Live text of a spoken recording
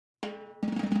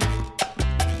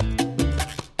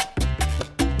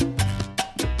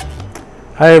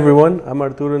Hi everyone, I'm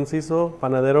Arturo Enciso,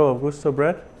 panadero of Gusto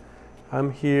Bread.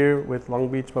 I'm here with Long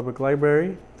Beach Public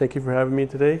Library. Thank you for having me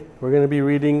today. We're going to be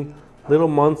reading Little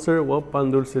Monster, What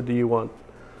Pan Dulce Do You Want?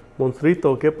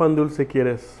 Monstruito, ¿qué pan dulce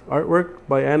quieres? Artwork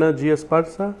by Ana G.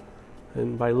 Esparza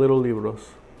and by Little Libros.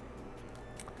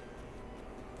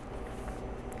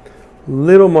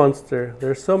 Little Monster,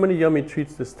 there's so many yummy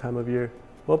treats this time of year.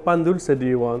 What pan dulce do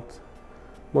you want?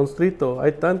 Monstruito, hay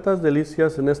tantas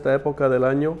delicias en esta época del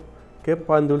año. ¿Qué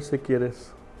pan dulce quieres?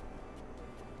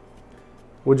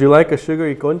 Would you like a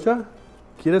sugary concha?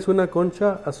 ¿Quieres una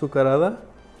concha azucarada?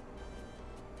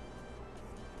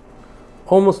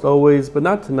 Almost always, but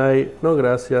not tonight. No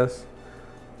gracias.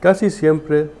 Casi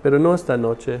siempre, pero no esta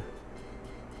noche.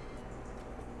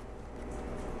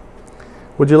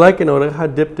 Would you like an oreja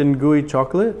dipped in gooey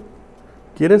chocolate?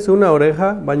 ¿Quieres una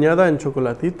oreja bañada en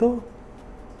chocolatito?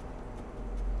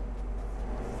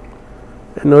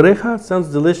 An oreja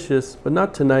sounds delicious, but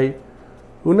not tonight.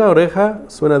 Una oreja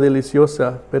suena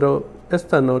deliciosa, pero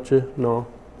esta noche no.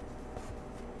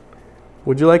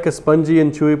 Would you like a spongy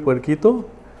and chewy puerquito?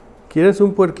 ¿Quieres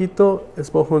un puerquito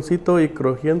esponjoncito y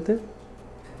crujiente?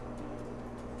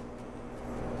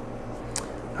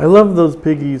 I love those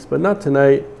piggies, but not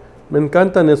tonight. Me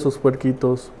encantan esos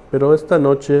puerquitos, pero esta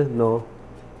noche no.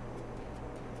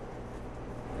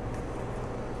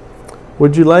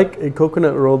 Would you like a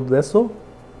coconut rolled beso?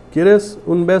 ¿Quieres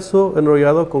un beso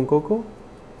enrollado con coco?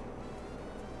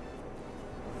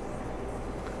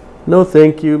 No,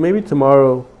 thank you. Maybe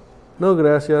tomorrow. No,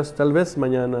 gracias. Tal vez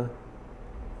mañana.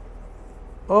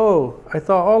 Oh, I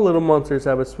thought all little monsters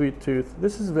have a sweet tooth.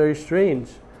 This is very strange.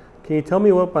 Can you tell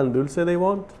me what pan dulce they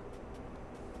want?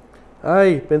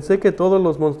 Ay, pensé que todos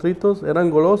los monstruitos eran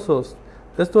golosos.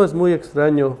 Esto es muy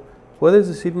extraño. ¿Puedes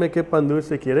decirme qué pan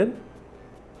dulce quieren?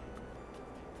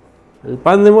 El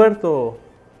pan de muerto.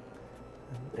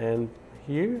 And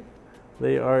here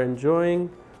they are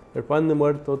enjoying their pan de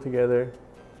muerto together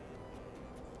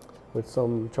with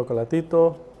some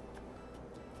chocolatito.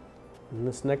 In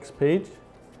this next page,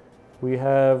 we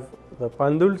have the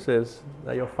pan dulces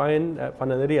that you'll find at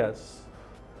panaderias.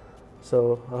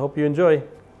 So I hope you enjoy.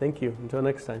 Thank you. Until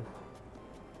next time.